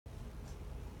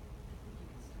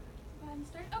ahead and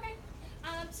start? Okay.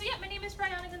 So yeah, my name is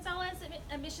Brianna Gonzalez,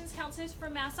 admissions counselor for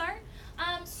MassArt.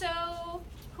 So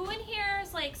who in here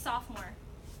is like sophomore?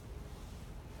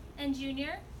 And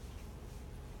junior?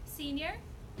 Senior?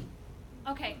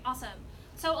 Okay, awesome.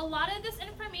 So a lot of this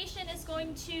information is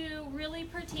going to really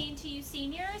pertain to you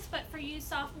seniors, but for you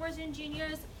sophomores and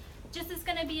juniors, just is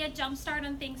going to be a jump start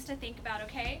on things to think about,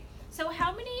 okay? So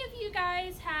how many of you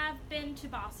guys have been to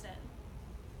Boston?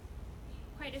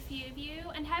 Quite a few of you.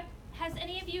 And has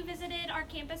any of you visited our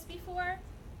campus before?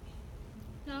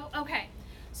 No? Okay.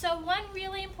 So one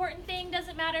really important thing,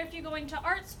 doesn't matter if you're going to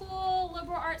art school,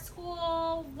 liberal arts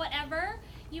school, whatever,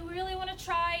 you really want to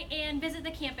try and visit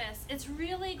the campus. It's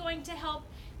really going to help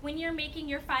when you're making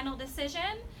your final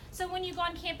decision. So when you go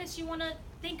on campus, you want to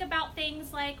think about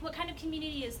things like what kind of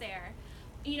community is there?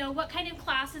 You know, what kind of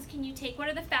classes can you take? What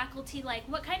are the faculty like?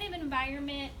 What kind of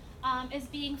environment is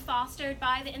being fostered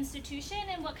by the institution,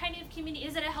 and what kind of community,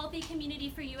 is it a healthy community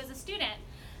for you as a student?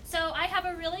 So I have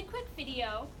a really quick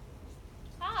video.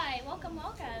 Hi, welcome,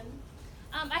 welcome.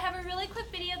 I have a really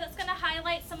quick video that's going to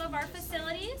highlight some of our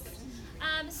facilities.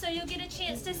 So you'll get a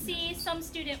chance to see some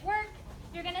student work.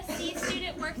 You're going to see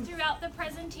student work throughout the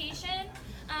presentation.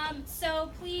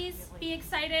 So please be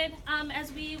excited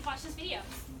as we watch this video.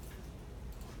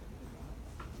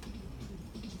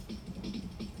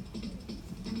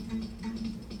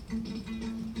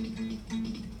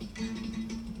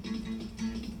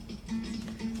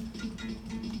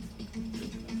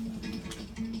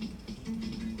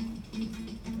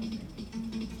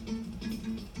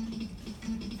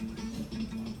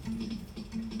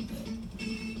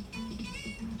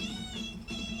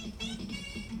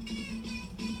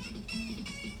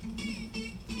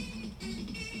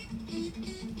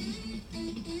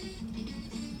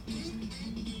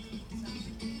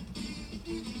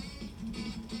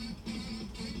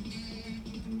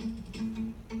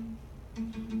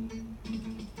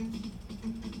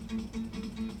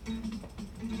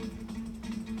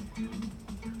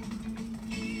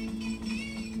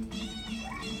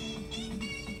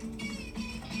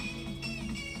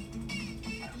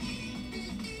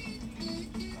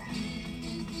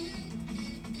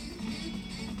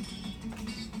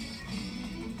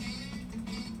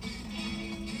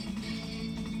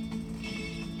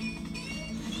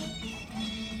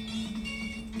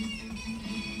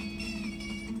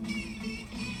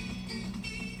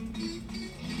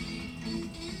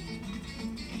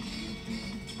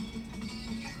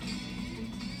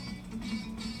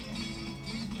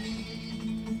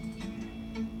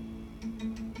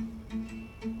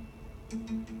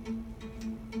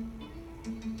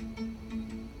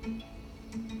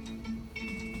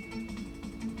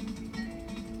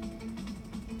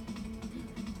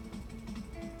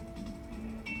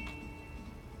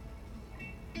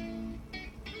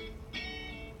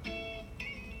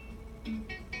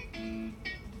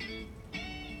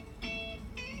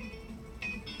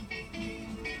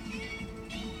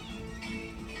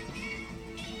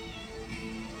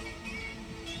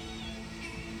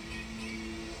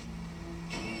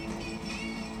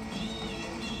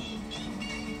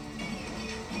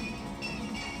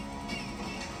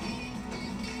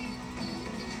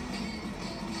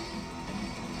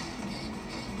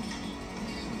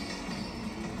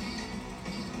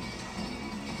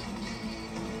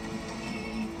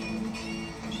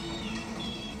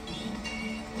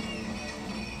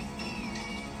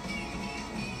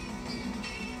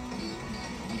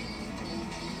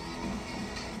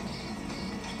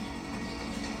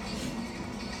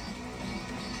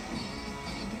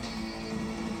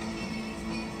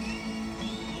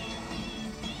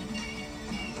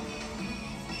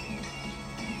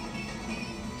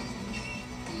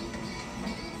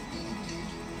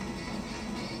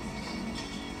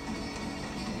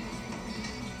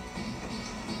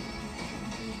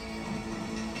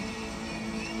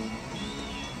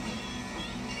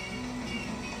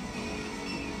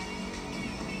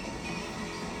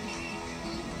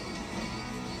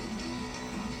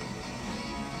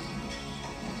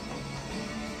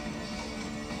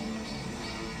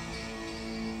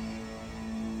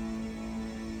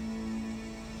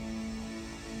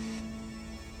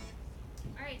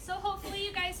 So hopefully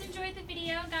you guys enjoyed the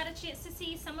video, got a chance to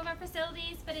see some of our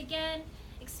facilities, but again,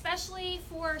 especially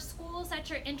for schools that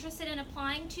you're interested in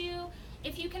applying to,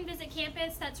 if you can visit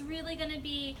campus, that's really going to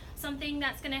be something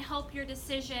that's going to help your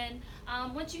decision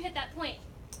once you hit that point.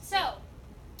 So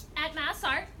at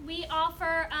MassArt, we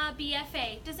offer a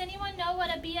BFA. Does anyone know what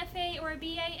a BFA or a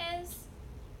BA is?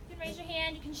 You can raise your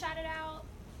hand, you can shout it out.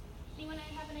 Anyone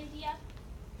have an idea?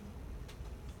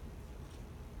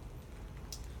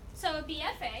 So a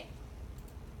BFA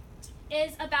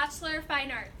is a Bachelor of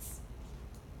Fine Arts.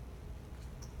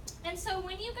 And so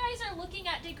when you guys are looking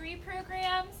at degree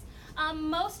programs,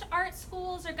 most art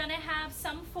schools are going to have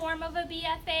some form of a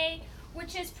BFA,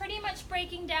 which is pretty much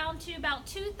breaking down to about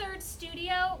 2/3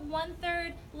 studio,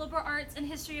 1/3 liberal arts and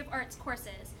history of arts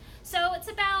courses. So it's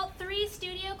about 3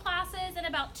 studio classes and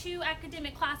about 2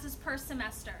 academic classes per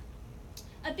semester.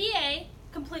 A BA,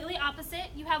 completely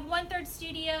opposite. You have 1/3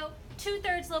 studio,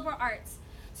 2/3 liberal arts.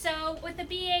 So with a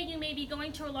BA, you may be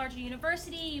going to a larger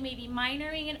university, you may be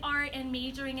minoring in art and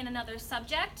majoring in another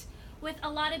subject. With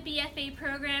a lot of BFA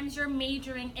programs, you're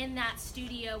majoring in that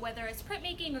studio, whether it's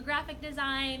printmaking or graphic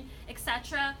design,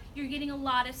 etc. You're getting a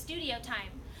lot of studio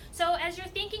time. So as you're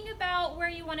thinking about where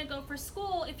you want to go for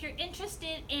school, if you're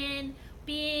interested in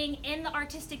being in the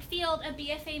artistic field, a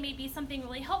BFA may be something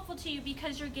really helpful to you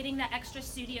because you're getting that extra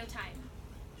studio time.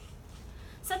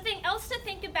 Something else to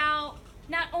think about,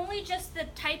 not only just the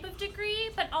type of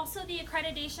degree, but also the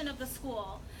accreditation of the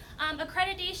school.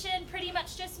 Accreditation pretty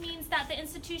much just means that the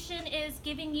institution is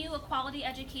giving you a quality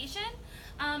education.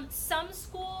 Some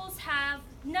schools have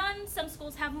none, some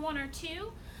schools have 1 or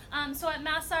 2. So at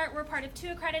MassArt, we're part of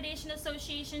 2 accreditation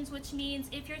associations, which means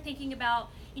if you're thinking about,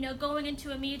 going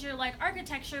into a major like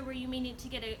architecture where you may need to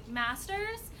get a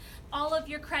master's, all of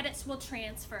your credits will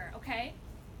transfer, okay?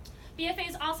 BFA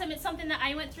is awesome. It's something that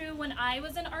I went through when I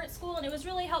was in art school, and it was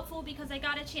really helpful because I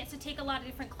got a chance to take a lot of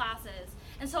different classes.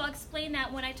 And so I'll explain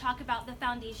that when I talk about the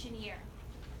foundation year.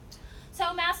 So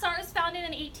MassArt was founded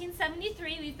in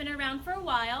 1873. We've been around for a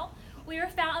while. We were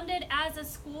founded as a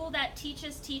school that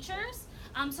teaches teachers.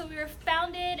 So we were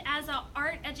founded as an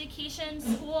art education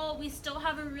school. We still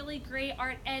have a really great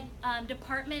art ed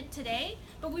department today,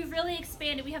 but we've really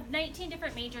expanded. We have 19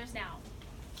 different majors now.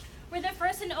 We're the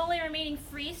first and only remaining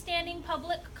freestanding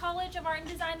public college of art and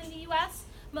design in the U.S.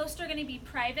 Most are going to be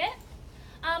private.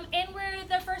 And we're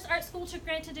the first art school to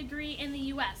grant a degree in the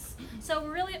U.S. So we're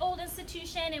a really old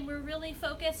institution, and we're really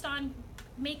focused on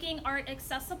making art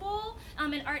accessible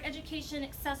and art education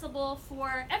accessible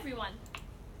for everyone.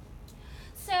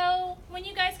 So when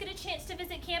you guys get a chance to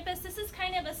visit campus, this is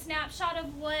kind of a snapshot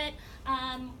of what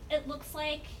it looks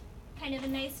like, kind of a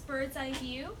nice bird's eye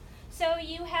view. So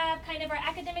you have kind of our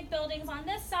academic buildings on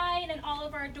this side, and all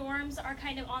of our dorms are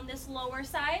kind of on this lower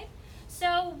side.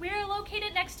 So we're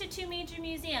located next to 2 major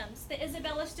museums, the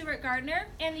Isabella Stewart Gardner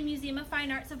and the Museum of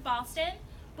Fine Arts of Boston.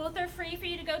 Both are free for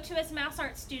you to go to as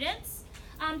MassArt students.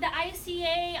 The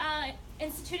ICA,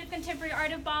 Institute of Contemporary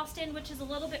Art of Boston, which is a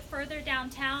little bit further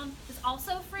downtown, is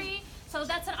also free. So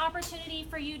that's an opportunity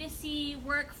for you to see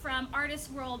work from artists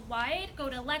worldwide, go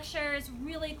to lectures,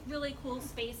 really, really cool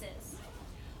spaces.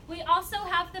 We also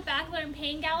have the Bachelor and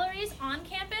Payne galleries on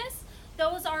campus.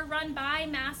 Those are run by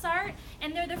MassArt,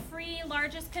 and they're the free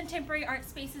largest contemporary art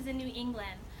spaces in New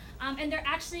England. And they're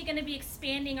actually going to be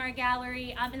expanding our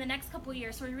gallery in the next couple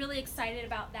years, so we're really excited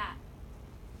about that.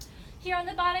 Here on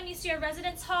the bottom you see our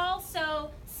residence hall.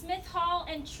 So Smith Hall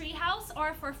and Treehouse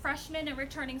are for freshmen and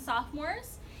returning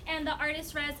sophomores, and the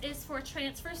Artist Res is for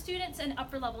transfer students and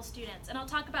upper level students, and I'll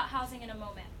talk about housing in a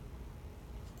moment.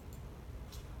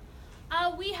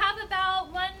 We have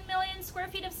about 1 million square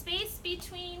feet of space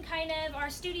between kind of our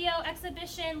studio,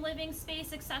 exhibition, living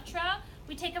space, etc.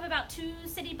 We take up about 2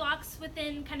 city blocks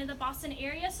within kind of the Boston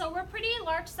area, so we're pretty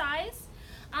large size.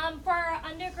 For our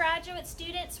undergraduate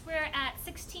students, we're at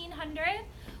 1,600,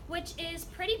 which is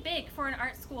pretty big for an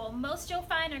art school. Most you'll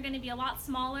find are going to be a lot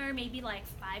smaller, maybe like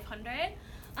 500.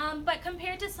 But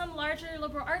compared to some larger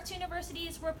liberal arts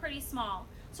universities, we're pretty small.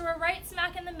 So we're right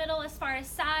smack in the middle as far as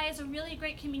size, a really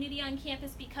great community on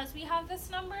campus because we have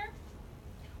this number.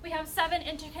 We have 7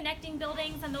 interconnecting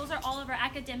buildings, and those are all of our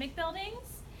academic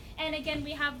buildings. And again,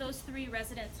 we have those 3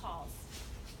 residence halls.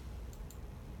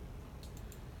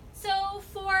 So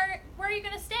for where are you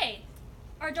going to stay?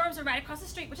 Our dorms are right across the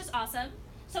street, which is awesome.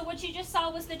 So what you just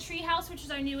saw was the Treehouse, which is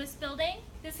our newest building.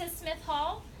 This is Smith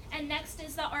Hall, and next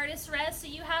is the Artist Res. So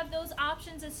you have those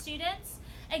options as students.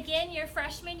 Again, your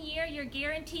freshman year, you're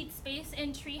guaranteed space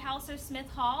in Treehouse or Smith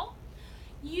Hall.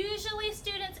 Usually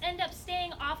students end up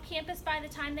staying off campus by the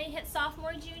time they hit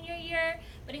sophomore, junior year,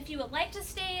 but if you would like to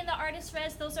stay in the Artist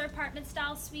Res, those are apartment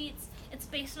style suites. It's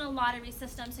based on a lottery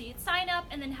system, so you'd sign up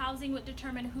and then housing would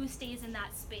determine who stays in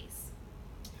that space.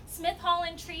 Smith Hall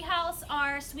and Treehouse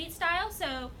are suite style,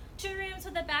 so 2 rooms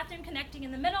with a bathroom connecting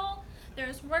in the middle.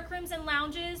 There's workrooms and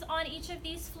lounges on each of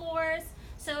these floors.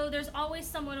 So there's always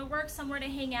somewhere to work, somewhere to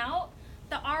hang out.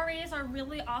 The RAs are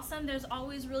really awesome. There's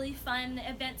always really fun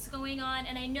events going on.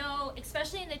 And I know,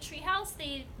 especially in the Treehouse,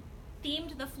 they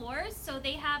themed the floors. So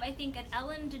they have, I think, an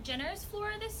Ellen DeGeneres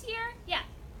floor this year. Yeah.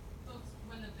 Folks,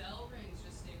 when the bell rings,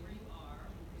 just stay where you are.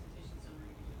 When the presentation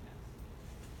summary, you can pass.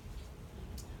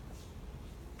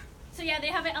 So So yeah, they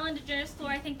have an Ellen DeGeneres floor.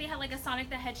 I think they have like a Sonic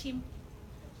the Hedgehog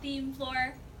theme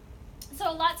floor.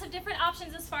 So lots of different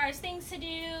options as far as things to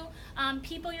do,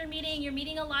 people you're meeting. You're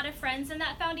meeting a lot of friends in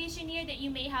that foundation year that you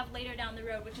may have later down the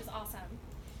road, which is awesome.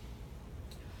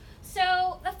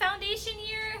 So the foundation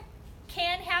year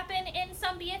can happen in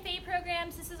some BFA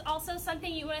programs. This is also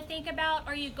something you want to think about.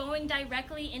 Are you going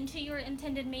directly into your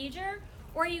intended major,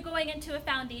 or are you going into a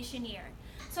foundation year?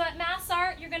 So at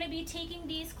MassArt, you're going to be taking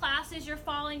these classes your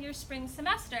fall and your spring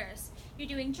semesters. You're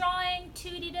doing drawing,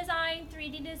 2D design,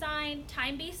 3D design,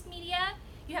 time-based media.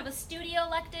 You have a studio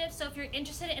elective, so if you're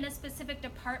interested in a specific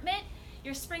department,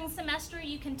 your spring semester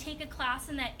you can take a class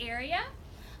in that area.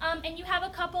 And you have a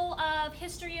couple of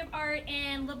history of art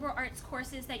and liberal arts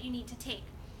courses that you need to take.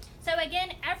 So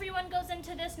again, everyone goes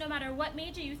into this no matter what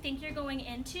major you think you're going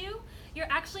into. You're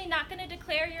actually not going to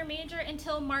declare your major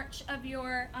until March of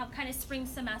your kind of spring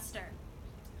semester.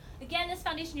 Again, this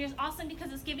foundation year is awesome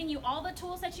because it's giving you all the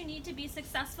tools that you need to be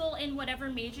successful in whatever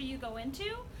major you go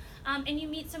into, and you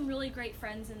meet some really great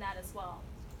friends in that as well.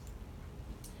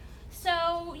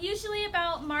 So usually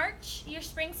about March, your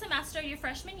spring semester, your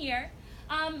freshman year,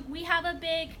 we have a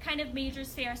big kind of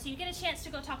majors fair, so you get a chance to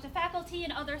go talk to faculty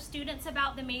and other students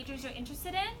about the majors you're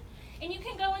interested in. And you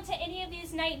can go into any of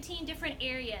these 19 different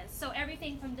areas. So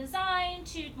everything from design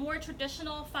to more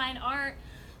traditional fine art.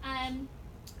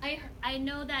 I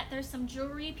know that there's some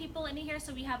jewelry people in here,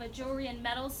 so we have a jewelry and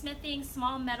metalsmithing,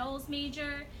 small metals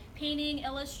major, painting,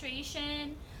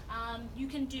 illustration. You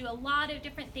can do a lot of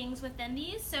different things within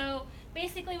these. So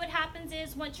basically what happens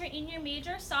is once you're in your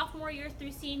major, sophomore year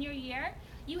through senior year,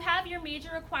 you have your major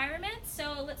requirements.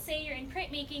 So let's say you're in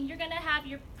printmaking, you're going to have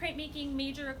your printmaking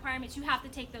major requirements. You have to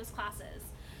take those classes.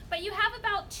 But you have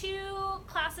about 2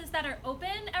 classes that are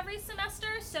open every semester.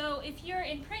 So if you're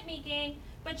in printmaking,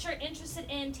 but you're interested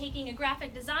in taking a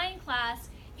graphic design class,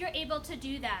 you're able to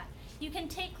do that. You can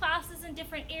take classes in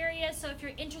different areas, so if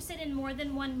you're interested in more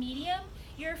than one medium,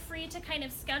 you're free to kind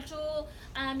of schedule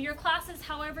your classes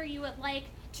however you would like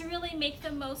to really make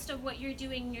the most of what you're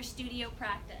doing in your studio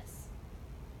practice.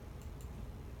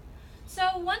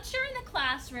 So once you're in the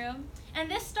classroom, and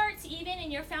this starts even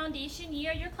in your foundation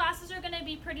year, your classes are going to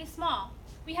be pretty small.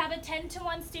 We have a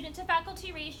 10-to-1 student to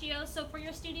faculty ratio, so for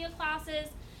your studio classes,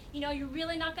 you're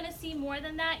really not going to see more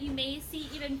than that. You may see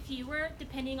even fewer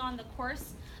depending on the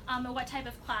course or what type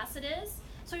of class it is.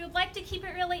 So you'd like to keep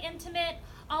it really intimate.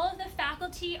 All of the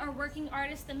faculty are working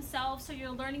artists themselves, so you're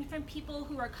learning from people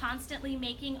who are constantly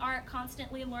making art,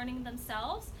 constantly learning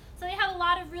themselves. So they have a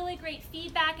lot of really great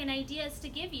feedback and ideas to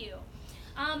give you.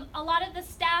 A lot of the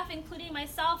staff, including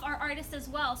myself, are artists as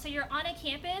well. So you're on a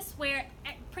campus where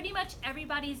pretty much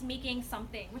everybody's making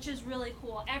something, which is really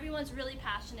cool. Everyone's really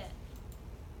passionate.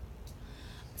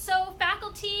 So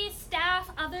faculty, staff,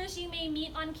 others you may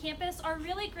meet on campus are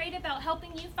really great about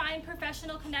helping you find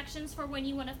professional connections for when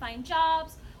you want to find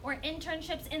jobs or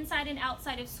internships inside and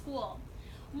outside of school.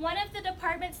 One of the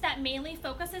departments that mainly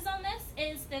focuses on this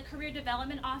is the Career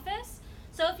Development Office.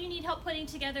 So if you need help putting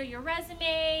together your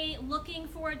resume, looking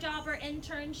for a job or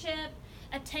internship,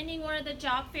 attending one of the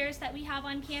job fairs that we have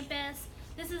on campus,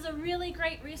 this is a really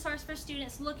great resource for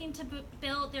students looking to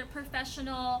build their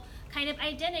professional kind of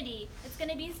identity. It's going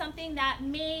to be something that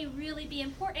may really be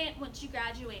important once you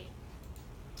graduate.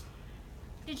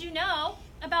 Did you know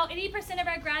about 80% of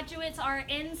our graduates are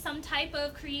in some type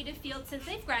of creative field since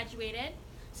they've graduated?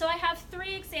 So I have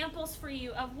 3 examples for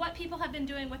you of what people have been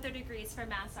doing with their degrees for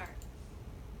MassArt.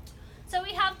 So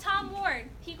we have Tom Ward.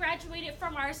 He graduated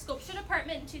from our sculpture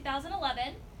department in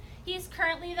 2011. He's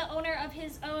currently the owner of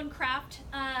his own craft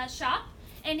shop,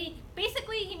 and he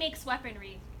makes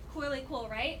weaponry. Really cool,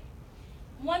 right?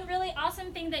 One really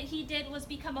awesome thing that he did was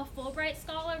become a Fulbright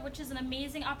Scholar, which is an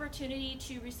amazing opportunity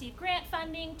to receive grant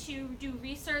funding, to do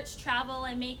research, travel,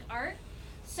 and make art.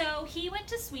 So he went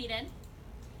to Sweden,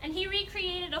 and he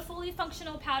recreated a fully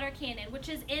functional powder cannon, which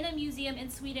is in a museum in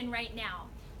Sweden right now.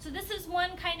 So this is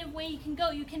one kind of way you can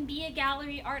go. You can be a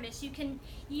gallery artist. You can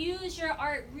use your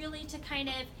art really to kind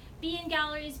of be in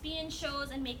galleries, be in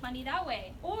shows, and make money that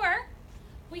way. Or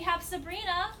we have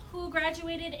Sabrina, who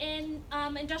graduated in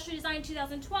Industrial Design in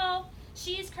 2012.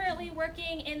 She's currently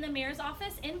working in the mayor's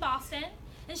office in Boston,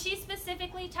 and she's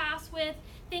specifically tasked with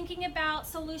thinking about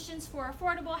solutions for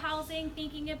affordable housing,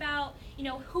 thinking about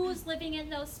who's living in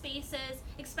those spaces,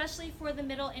 especially for the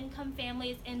middle income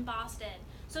families in Boston.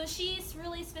 So she's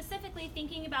really specifically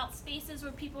thinking about spaces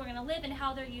where people are going to live and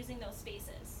how they're using those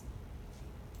spaces.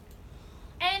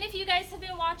 And if you guys have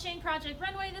been watching Project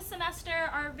Runway this semester,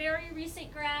 our very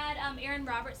recent grad, Aaron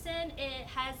Robertson, it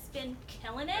has been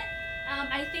killing it.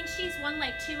 I think she's won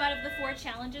like 2 out of the 4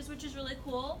 challenges, which is really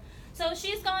cool. So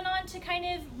she's gone on to kind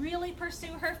of really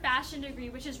pursue her fashion degree,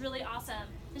 which is really awesome.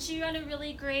 And she won a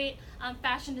really great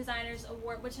Fashion Designers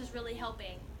Award, which is really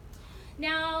helping.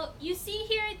 Now, you see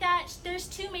here that there's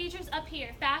 2 majors up here,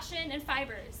 fashion and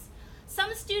fibers.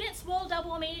 Some students will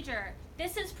double major.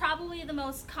 This is probably the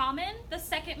most common. The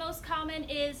second most common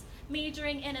is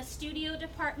majoring in a studio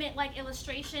department like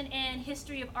illustration and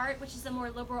history of art, which is a more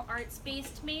liberal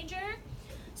arts-based major.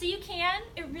 So you can,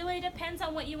 it really depends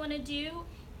on what you want to do.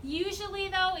 Usually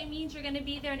though, it means you're going to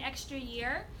be there an extra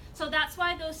year. So that's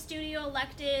why those studio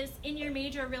electives in your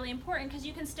major are really important, because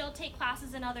you can still take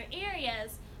classes in other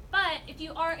areas. But if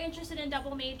you are interested in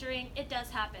double majoring, it does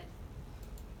happen.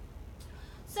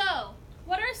 So,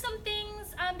 what are some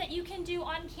things that you can do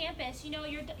on campus? You know,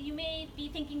 you may be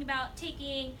thinking about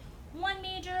taking one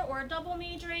major or double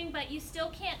majoring, but you still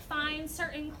can't find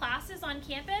certain classes on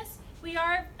campus. We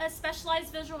are a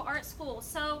specialized visual arts school,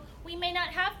 so we may not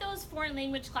have those foreign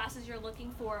language classes you're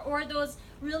looking for, or those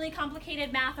really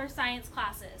complicated math or science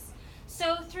classes.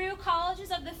 So through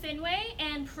Colleges of the Fenway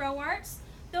and ProArts,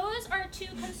 those are 2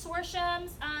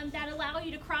 consortiums that allow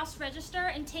you to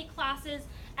cross-register and take classes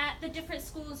at the different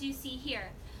schools you see here.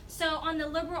 So on the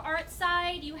liberal arts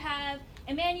side, you have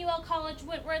Emmanuel College,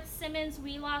 Whitworth, Simmons,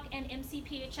 Wheelock, and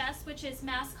MCPHS, which is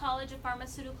Mass College of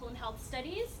Pharmaceutical and Health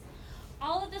Studies.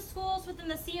 All of the schools within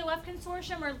the COF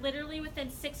consortium are literally within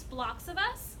 6 blocks of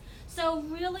us. So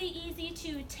really easy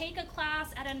to take a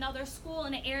class at another school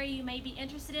in an area you may be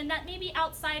interested in that may be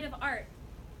outside of art.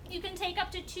 You can take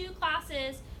up to 2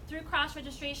 classes through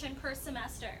cross-registration per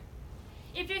semester.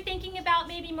 If you're thinking about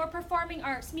maybe more performing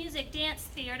arts, music, dance,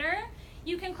 theater,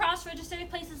 you can cross-register to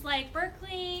places like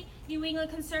Berkeley, New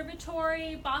England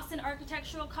Conservatory, Boston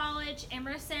Architectural College,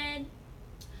 Emerson,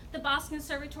 the Boston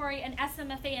Conservatory, and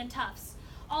SMFA and Tufts.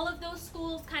 All of those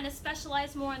schools kind of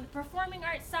specialize more on the performing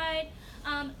arts side.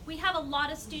 We have a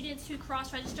lot of students who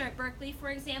cross-register at Berkeley, for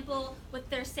example, with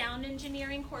their sound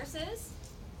engineering courses.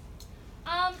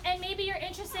 And maybe you're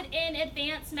interested in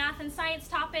advanced math and science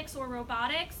topics or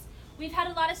robotics. We've had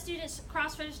a lot of students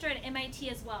cross-register at MIT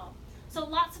as well. So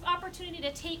lots of opportunity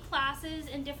to take classes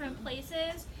in different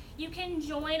places. You can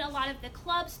join a lot of the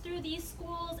clubs through these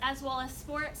schools as well as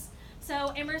sports. So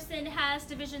Emerson has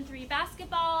Division III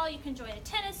basketball. You can join a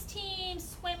tennis team,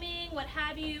 swimming, what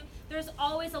have you. There's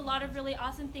always a lot of really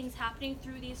awesome things happening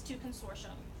through these 2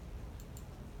 consortia.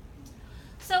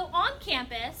 So on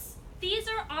campus, these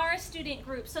are our student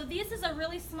groups. So this is a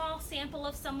really small sample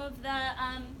of some of the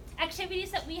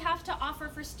activities that we have to offer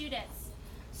for students.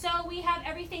 So we have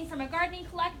everything from a gardening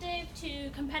collective to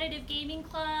competitive gaming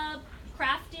club,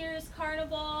 crafters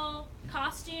carnival,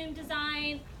 costume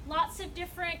design, lots of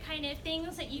different kind of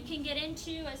things that you can get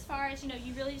into as far as, you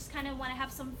really just kind of want to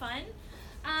have some fun.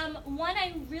 One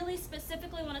I really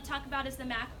specifically want to talk about is the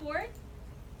Mac board.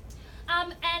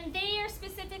 And they are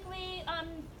specifically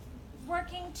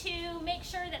working to make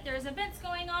sure that there's events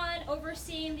going on,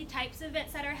 overseeing the types of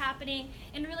events that are happening,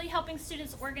 and really helping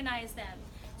students organize them.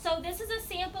 So this is a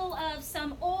sample of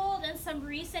some old and some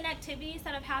recent activities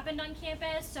that have happened on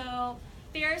campus. So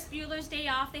Ferris Bueller's Day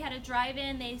Off, they had a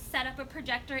drive-in, they set up a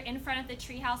projector in front of the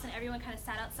treehouse and everyone kind of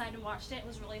sat outside and watched it. It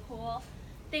was really cool.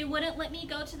 They wouldn't let me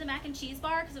go to the mac and cheese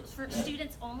bar because it was for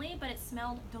students only, but it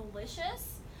smelled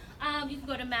delicious. You can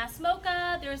go to Mass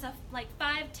Mocha. There's a $5,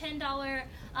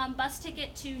 $10 bus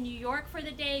ticket to New York for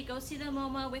the day. Go see the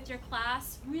MoMA with your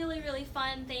class. Really, really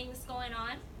fun things going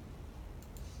on.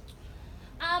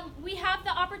 We have the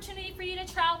opportunity for you to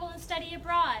travel and study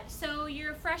abroad. So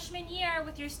your freshman year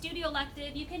with your studio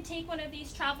elective, you can take one of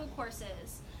these travel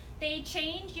courses. They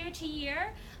change year to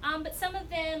year, but some of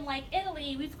them, like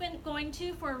Italy, we've been going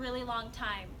to for a really long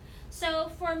time.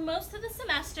 So for most of the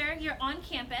semester, you're on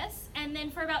campus, and then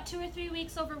for about 2 or 3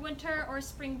 weeks over winter or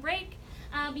spring break,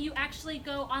 you actually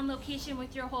go on location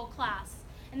with your whole class.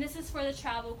 And this is for the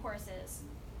travel courses.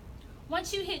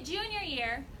 Once you hit junior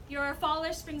year, your fall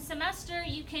or spring semester,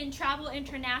 you can travel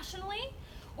internationally,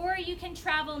 or you can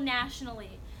travel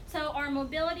nationally. So our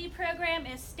mobility program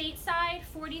is stateside,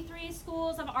 43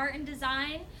 schools of art and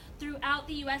design throughout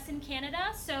the US and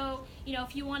Canada. So,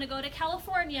 if you want to go to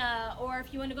California, or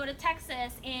if you want to go to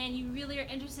Texas and you really are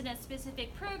interested in a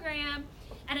specific program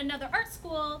at another art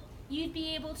school, you'd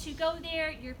be able to go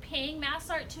there. You're paying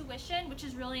MassArt tuition, which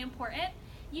is really important.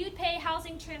 You'd pay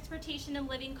housing, transportation, and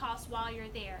living costs while you're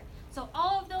there. So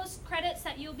all of those credits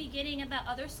that you'll be getting at that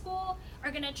other school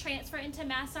are going to transfer into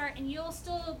MassArt, and you'll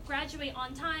still graduate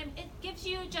on time. It gives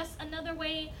you just another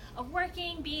way of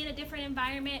working, being in a different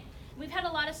environment. We've had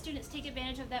a lot of students take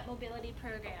advantage of that mobility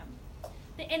program.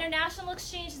 The international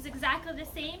exchange is exactly the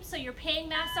same, so you're paying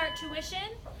MassArt tuition.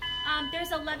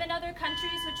 There's 11 other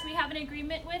countries which we have an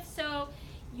agreement with, so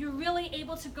you're really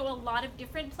able to go a lot of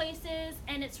different places,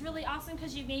 and it's really awesome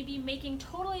because you may be making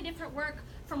totally different work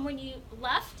from when you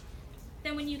left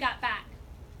than when you got back.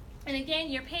 And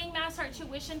again, you're paying MassArt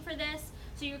tuition for this,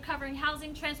 so you're covering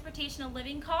housing, transportation, and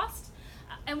living costs.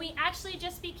 And we actually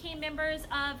just became members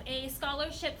of a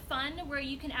scholarship fund where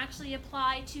you can actually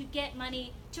apply to get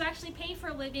money to actually pay for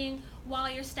a living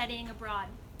while you're studying abroad.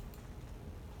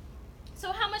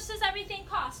 So how much does everything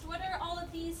cost? What are all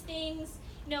of these things?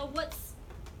 You know, what's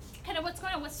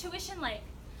going on? What's tuition like?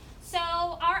 So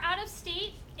our out of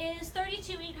state is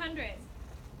 $32,800.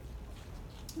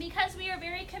 Because we are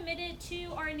very committed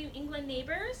to our New England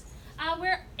neighbors,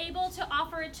 we're able to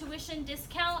offer a tuition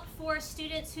discount for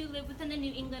students who live within the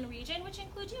New England region, which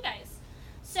includes you guys.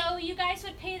 So you guys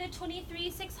would pay the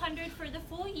 $23,600 for the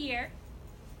full year.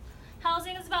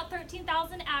 Housing is about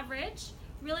 $13,000 average.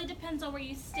 Really depends on where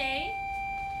you stay.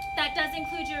 That does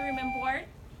include your room and board.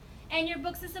 And your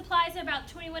books and supplies are about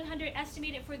 $2,100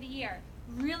 estimated for the year.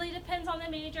 Really depends on the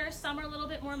major. Some are a little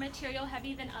bit more material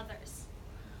heavy than others.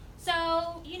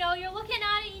 So, you know, you're looking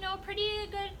at, you know, pretty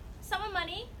good sum of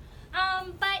money.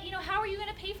 But, you know, how are you going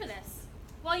to pay for this?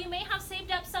 Well, you may have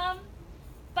saved up some,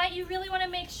 but you really want to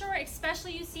make sure,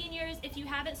 especially you seniors, if you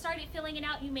haven't started filling it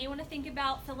out, you may want to think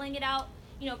about filling it out,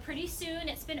 you know, pretty soon.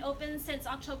 It's been open since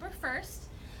October 1st.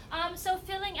 So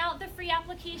filling out the free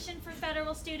application for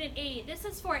federal student aid. This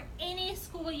is for any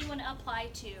school you want to apply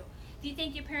to. If you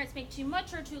think your parents make too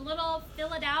much or too little,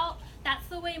 fill it out. That's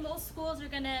the way most schools are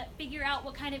going to figure out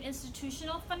what kind of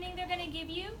institutional funding they're going to give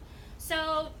you.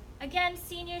 So again,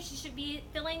 seniors, you should be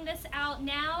filling this out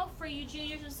now. For you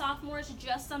juniors and sophomores,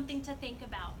 just something to think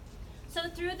about. So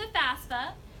through the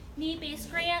FAFSA, need-based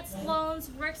grants,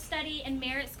 loans, work study, and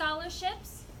merit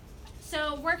scholarships.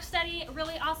 So work study, a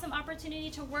really awesome opportunity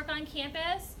to work on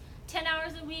campus. 10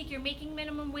 hours a week, you're making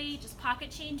minimum wage, just pocket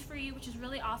change for you, which is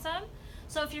really awesome.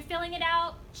 So if you're filling it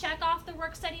out, check off the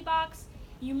work study box.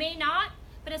 You may not,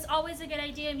 but it's always a good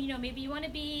idea. You know, maybe you want to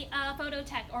be a photo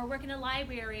tech or work in a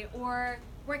library or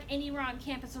work anywhere on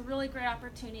campus. A really great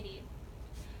opportunity.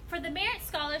 For the merit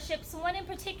scholarships, one in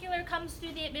particular comes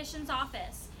through the admissions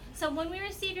office. So when we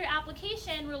receive your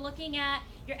application, we're looking at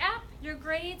your app, your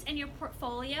grades, and your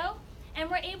portfolio. And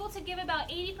we're able to give about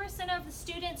 80% of the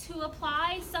students who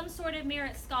apply some sort of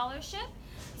merit scholarship.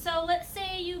 So let's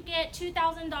say you get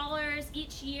 $2,000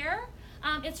 each year.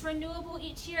 It's renewable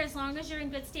each year as long as you're in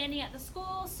good standing at the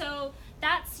school. So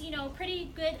that's, you know,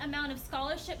 pretty good amount of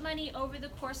scholarship money over the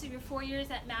course of your 4 years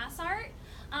at MassArt.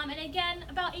 And again,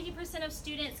 about 80% of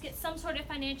students get some sort of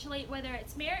financial aid, whether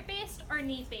it's merit-based or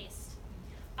need-based.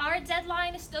 Our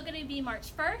deadline is still going to be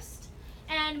March 1st.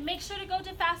 And make sure to go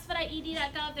to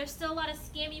fafsa.ed.gov. There's still a lot of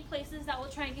scammy places that will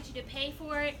try and get you to pay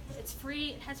for it. It's free.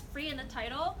 It has free in the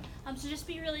title. So just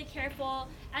be really careful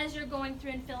as you're going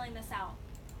through and filling this out.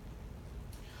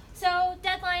 So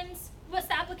deadlines, what's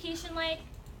the application like?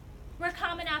 We're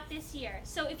Common App this year.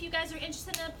 So if you guys are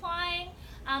interested in applying,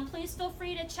 please feel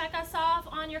free to check us off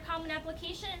on your Common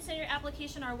application and send your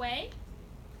application our way.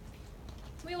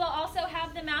 We will also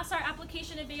have the MassArt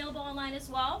application available online as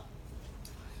well.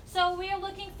 So we are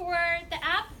looking for the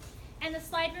app, and the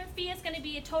slide room fee is going to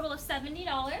be a total of $70.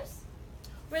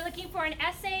 We're looking for an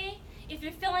essay. If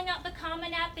you're filling out the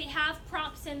Common App, they have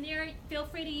prompts in there. Feel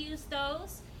free to use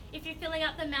those. If you're filling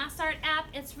out the MassArt app,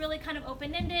 it's really kind of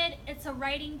open-ended. It's a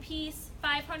writing piece,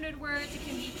 500 words. It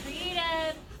can be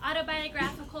creative,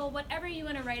 autobiographical, whatever you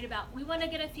want to write about. We want to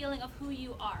get a feeling of who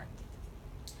you are.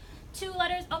 2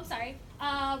 letters,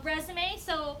 resume.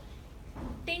 So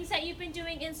things that you've been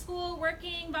doing in school,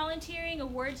 working, volunteering,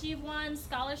 awards you've won,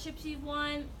 scholarships you've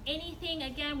won, anything.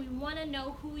 Again, we want to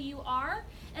know who you are.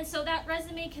 And so that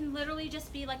resume can literally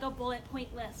just be like a bullet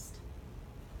point list.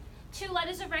 2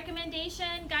 letters of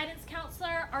recommendation, guidance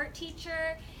counselor, art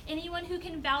teacher, anyone who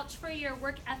can vouch for your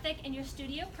work ethic and your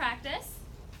studio practice.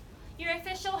 Your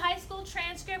official high school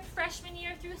transcript freshman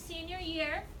year through senior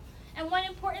year. And one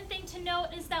important thing to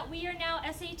note is that we are now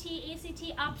SAT,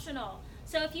 ACT optional.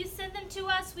 So if you send them to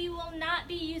us, we will not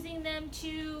be using them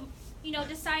to,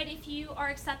 decide if you are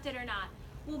accepted or not.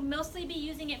 We'll mostly be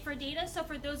using it for data. So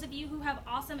for those of you who have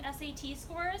awesome SAT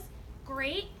scores,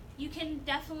 great. You can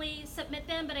definitely submit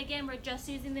them, but again, we're just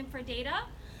using them for data.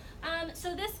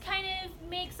 So this kind of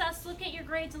makes us look at your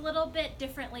grades a little bit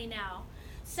differently now.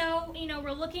 So,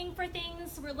 we're looking for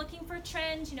things, we're looking for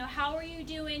trends, how are you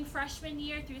doing freshman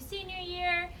year through senior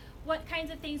year? What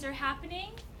kinds of things are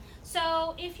happening?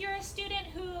 So if you're a student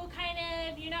who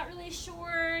you're not really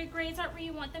sure, grades aren't where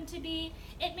you want them to be,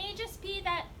 it may just be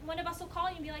that one of us will call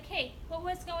you and be like, hey, what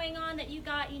was going on that you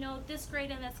got, this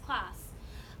grade in this class?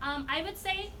 I would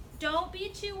say don't be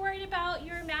too worried about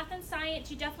your math and science.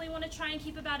 You definitely want to try and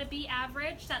keep about a B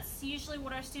average. That's usually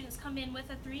what our students come in with,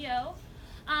 a 3.0.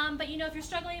 But if you're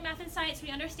struggling in math and science, we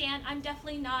understand. I'm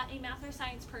definitely not a math or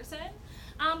science person.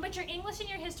 But your English and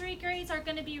your history grades are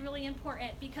going to be really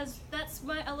important because that's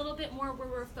a little bit more where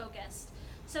we're focused.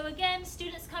 So again,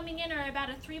 students coming in are about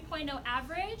a 3.0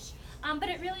 average, but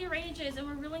it really ranges, and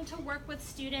we're willing to work with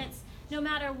students no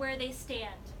matter where they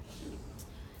stand.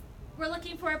 We're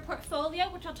looking for a portfolio,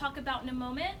 which I'll talk about in a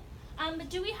moment. But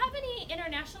do we have any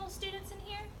international students in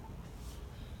here?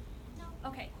 No?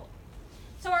 Okay, cool.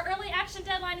 So our early action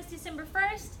deadline is December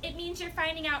 1st. It means you're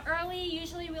finding out early.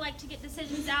 Usually we like to get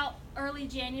decisions out early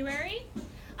January.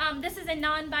 This is a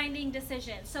non-binding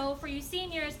decision. So for you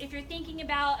seniors, if you're thinking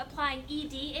about applying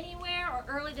ED anywhere or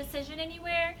early decision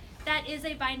anywhere, that is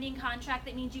a binding contract.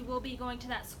 That means you will be going to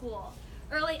that school.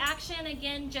 Early action,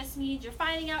 again, just means you're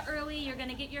finding out early, you're going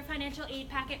to get your financial aid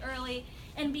packet early,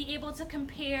 and be able to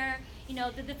compare,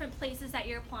 the different places that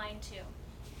you're applying to.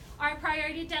 Our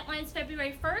priority deadline is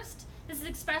February 1st. This is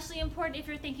especially important if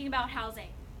you're thinking about housing.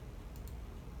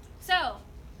 So,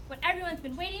 what everyone's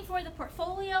been waiting for, the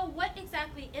portfolio, what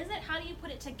exactly is it? How do you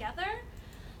put it together?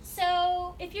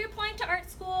 So, if you're applying to art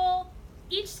school,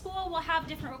 each school will have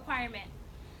different requirement.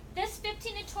 This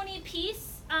 15 to 20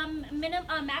 piece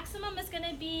maximum is going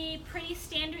to be pretty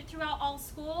standard throughout all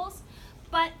schools,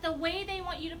 but the way they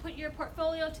want you to put your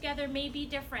portfolio together may be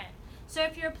different. So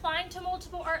if you're applying to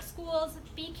multiple art schools,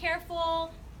 be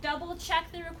careful, double check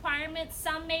the requirements.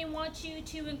 Some may want you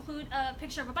to include a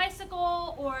picture of a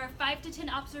bicycle or 5 to 10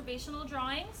 observational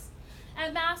drawings.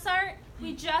 At MassArt,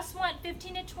 we just want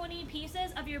 15 to 20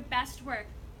 pieces of your best work.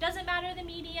 Doesn't matter the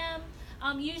medium.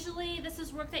 Usually this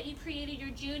is work that you created your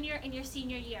junior and your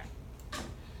senior year.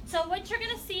 So what you're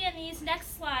going to see in these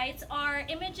next slides are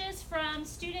images from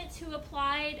students who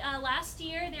applied last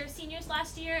year, they're seniors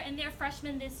last year, and they're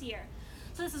freshmen this year.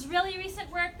 So this is really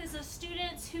recent work. This is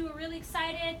students who are really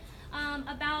excited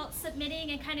about submitting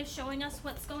and kind of showing us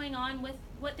what's going on with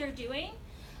what they're doing.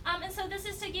 And so this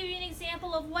is to give you an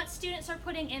example of what students are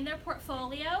putting in their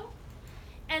portfolio.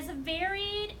 As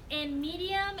varied in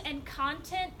medium and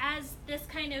content as this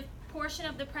kind of portion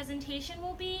of the presentation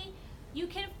will be, you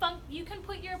can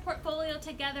put your portfolio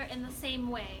together in the same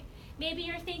way. Maybe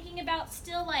you're thinking about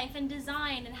still life and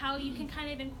design and how you can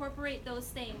kind of incorporate those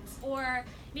things. Or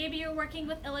maybe you're working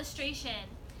with illustration.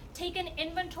 Take an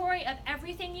inventory of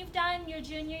everything you've done your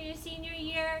junior, your senior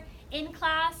year, in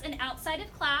class and outside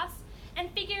of class, and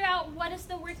figure out what is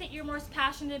the work that you're most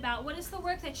passionate about. What is the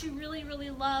work that you really, really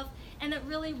love and that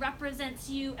really represents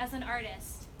you as an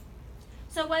artist?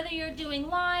 So whether you're doing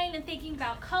line and thinking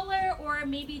about color, or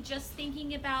maybe just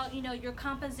thinking about, your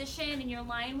composition and your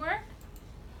line work,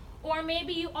 or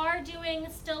maybe you are doing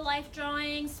still life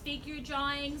drawings, figure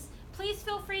drawings, please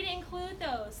feel free to include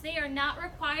those. They are not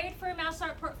required for a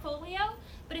MassArt portfolio,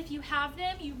 but if you have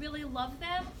them, you really love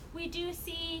them, we do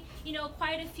see,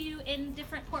 quite a few in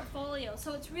different portfolios.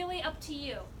 So it's really up to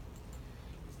you.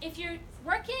 If you're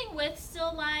working with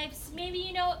still lifes,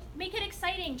 maybe, make it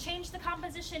exciting, change the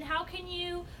composition. How can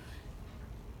you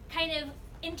kind of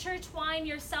intertwine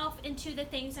yourself into the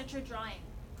things that you're drawing?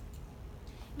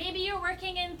 Maybe you're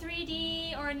working in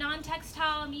 3D or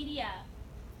non-textile media.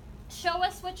 Show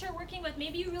us what you're working with.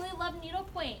 Maybe you really love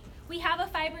needlepoint. We have a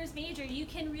fibers major. You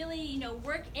can really,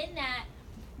 work in that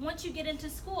once you get into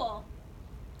school.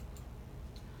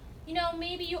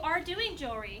 Maybe you are doing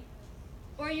jewelry,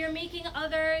 or you're making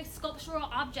other sculptural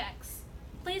objects.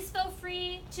 Please feel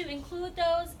free to include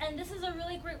those, and this is a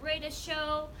really great way to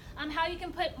show how you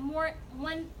can put more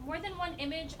than one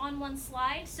image on one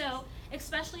slide. So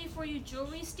especially for you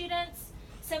jewelry students,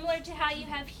 similar to how you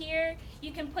have here,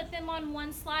 you can put them on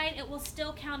one slide. It will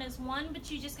still count as one,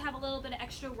 but you just have a little bit of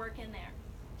extra work in there.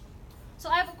 So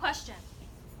I have a question.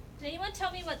 Did anyone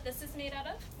tell me what this is made out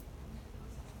of?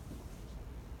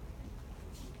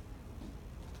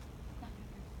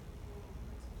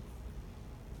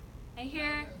 I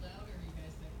hear,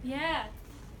 yeah.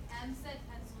 M said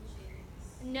pencil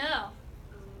shaders. No.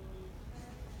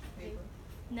 Paper.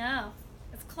 No.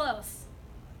 It's close.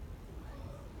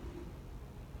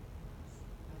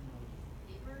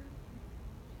 Paper?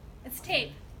 It's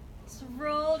tape. It's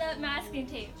rolled up masking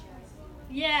tape.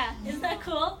 Yeah, isn't that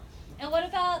cool? And what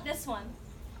about this one?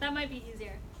 That might be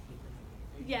easier.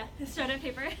 Yeah, shredded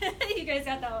paper. You guys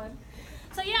got that one.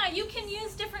 So yeah, you can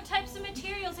use different types of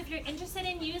materials. If you're interested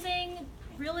in using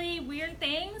really weird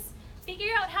things,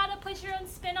 Figure out how to put your own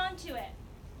spin onto it.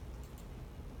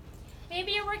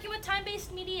 Maybe you're working with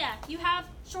time-based media. You have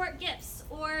short GIFs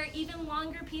or even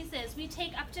longer pieces. We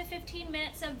take up to 15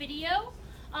 minutes of video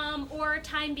or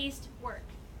time-based work.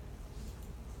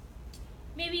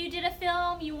 Maybe you did a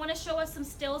film, you want to show us some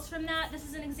stills from that. This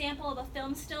is an example of a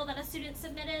film still that a student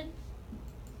submitted.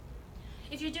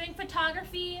 If you're doing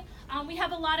photography, we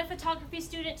have a lot of photography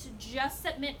students just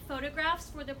submit photographs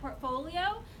for their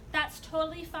portfolio. That's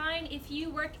totally fine. If you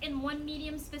work in one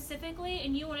medium specifically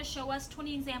and you want to show us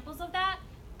 20 examples of that,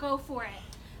 go for it.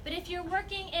 But if you're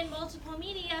working in multiple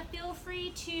media, feel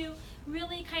free to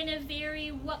really kind of vary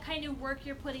what kind of work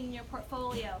you're putting in your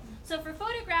portfolio. So for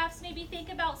photographs, maybe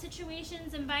think about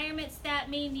situations, environments that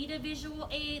may need a visual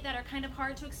aid that are kind of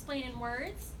hard to explain in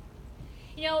words.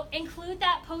 You know, include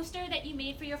that poster that you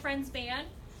made for your friend's band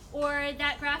or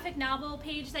that graphic novel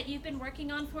page that you've been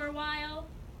working on for a while.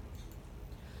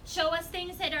 Show us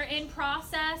things that are in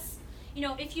process. You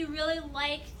know, if you really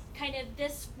like kind of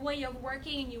this way of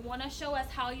working and you want to show us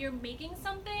how you're making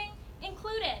something,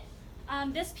 include it.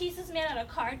 This piece is made out of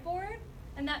cardboard,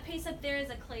 and that piece up there is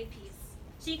a clay piece.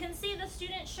 So you can see the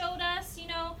student showed us, you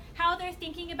know, how they're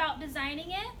thinking about designing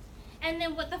it, and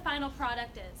then what the final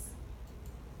product is.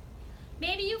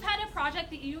 Maybe you've had a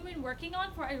project that you've been working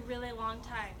on for a really long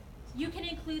time. You can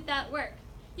include that work.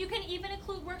 You can even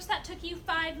include works that took you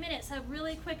 5 minutes, a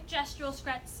really quick gestural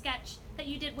sketch that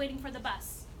you did waiting for the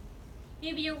bus.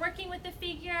 Maybe you're working with the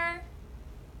figure.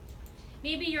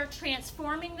 Maybe you're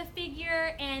transforming the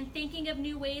figure and thinking of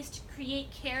new ways to create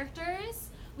characters.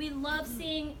 We love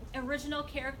seeing original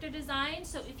character design,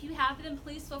 so if you have them,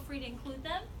 please feel free to include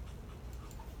them.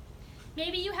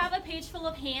 Maybe you have a page full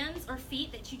of hands or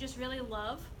feet that you just really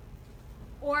love.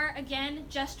 Or again,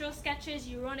 gestural sketches,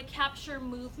 you want to capture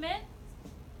movement.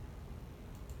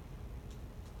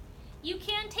 You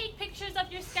can take pictures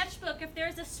of your sketchbook. If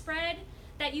there's a spread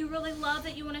that you really love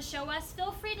that you want to show us,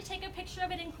 feel free to take a picture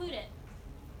of it and include it.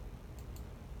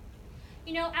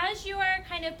 You know, as you are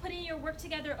kind of putting your work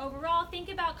together overall,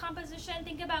 think about composition,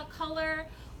 think about color.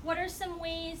 What are some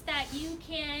ways that you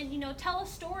can, you know, tell a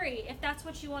story if that's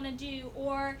what you want to do,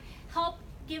 or help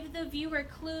give the viewer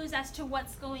clues as to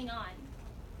what's going on.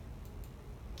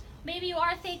 Maybe you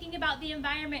are thinking about the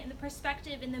environment and the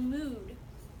perspective and the mood.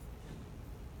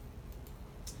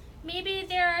 Maybe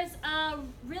there's a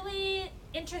really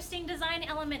interesting design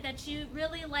element that you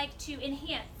really like to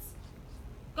enhance.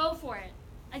 Go for it.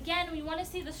 Again, we want to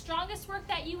see the strongest work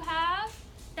that you have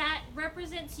that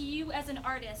represents you as an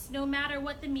artist, no matter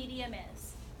what the medium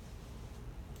is.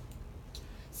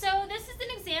 So this is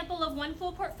an example of one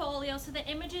full portfolio. So the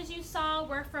images you saw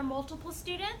were from multiple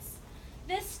students.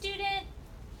 This student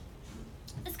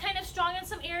is kind of strong in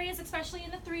some areas, especially in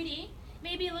the 3D.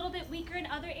 Maybe a little bit weaker in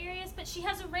other areas, but she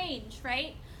has a range,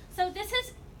 right? So this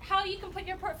is how you can put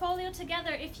your portfolio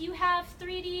together. If you have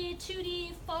 3D,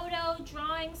 2D, photo,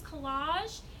 drawings,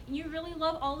 collage, and you really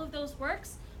love all of those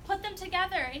works, put them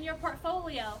together in your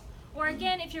portfolio. Or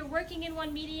again, if you're working in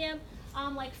one medium,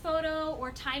 like photo or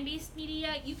time-based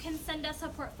media, you can send us a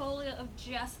portfolio of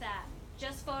just that.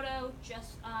 Just photo,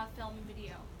 just film and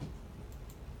video.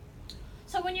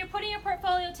 So when you're putting your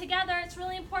portfolio together, it's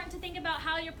really important to think about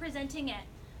how you're presenting it.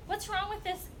 What's wrong with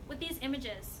this, with these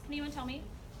images? Can anyone tell me?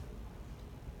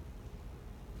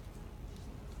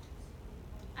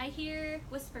 I hear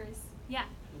whispers. Yeah.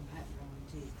 The background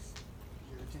takes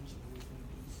your attention away from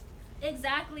the piece.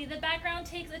 Exactly. The background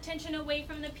takes attention away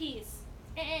from the piece.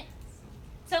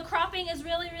 So cropping is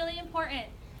really, really important.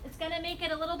 It's going to make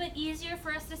it a little bit easier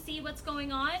for us to see what's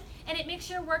going on, and it makes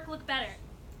your work look better.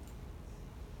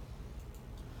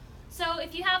 So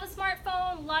if you have a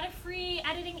smartphone, a lot of free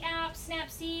editing apps,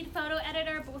 Snapseed, Photo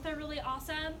Editor, both are really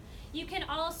awesome. You can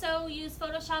also use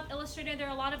Photoshop, Illustrator. There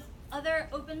are a lot of other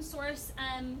open source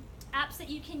apps that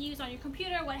you can use on your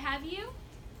computer, what have you.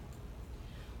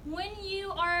 When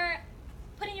you are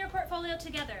putting your portfolio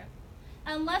together,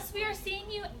 unless we are seeing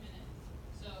you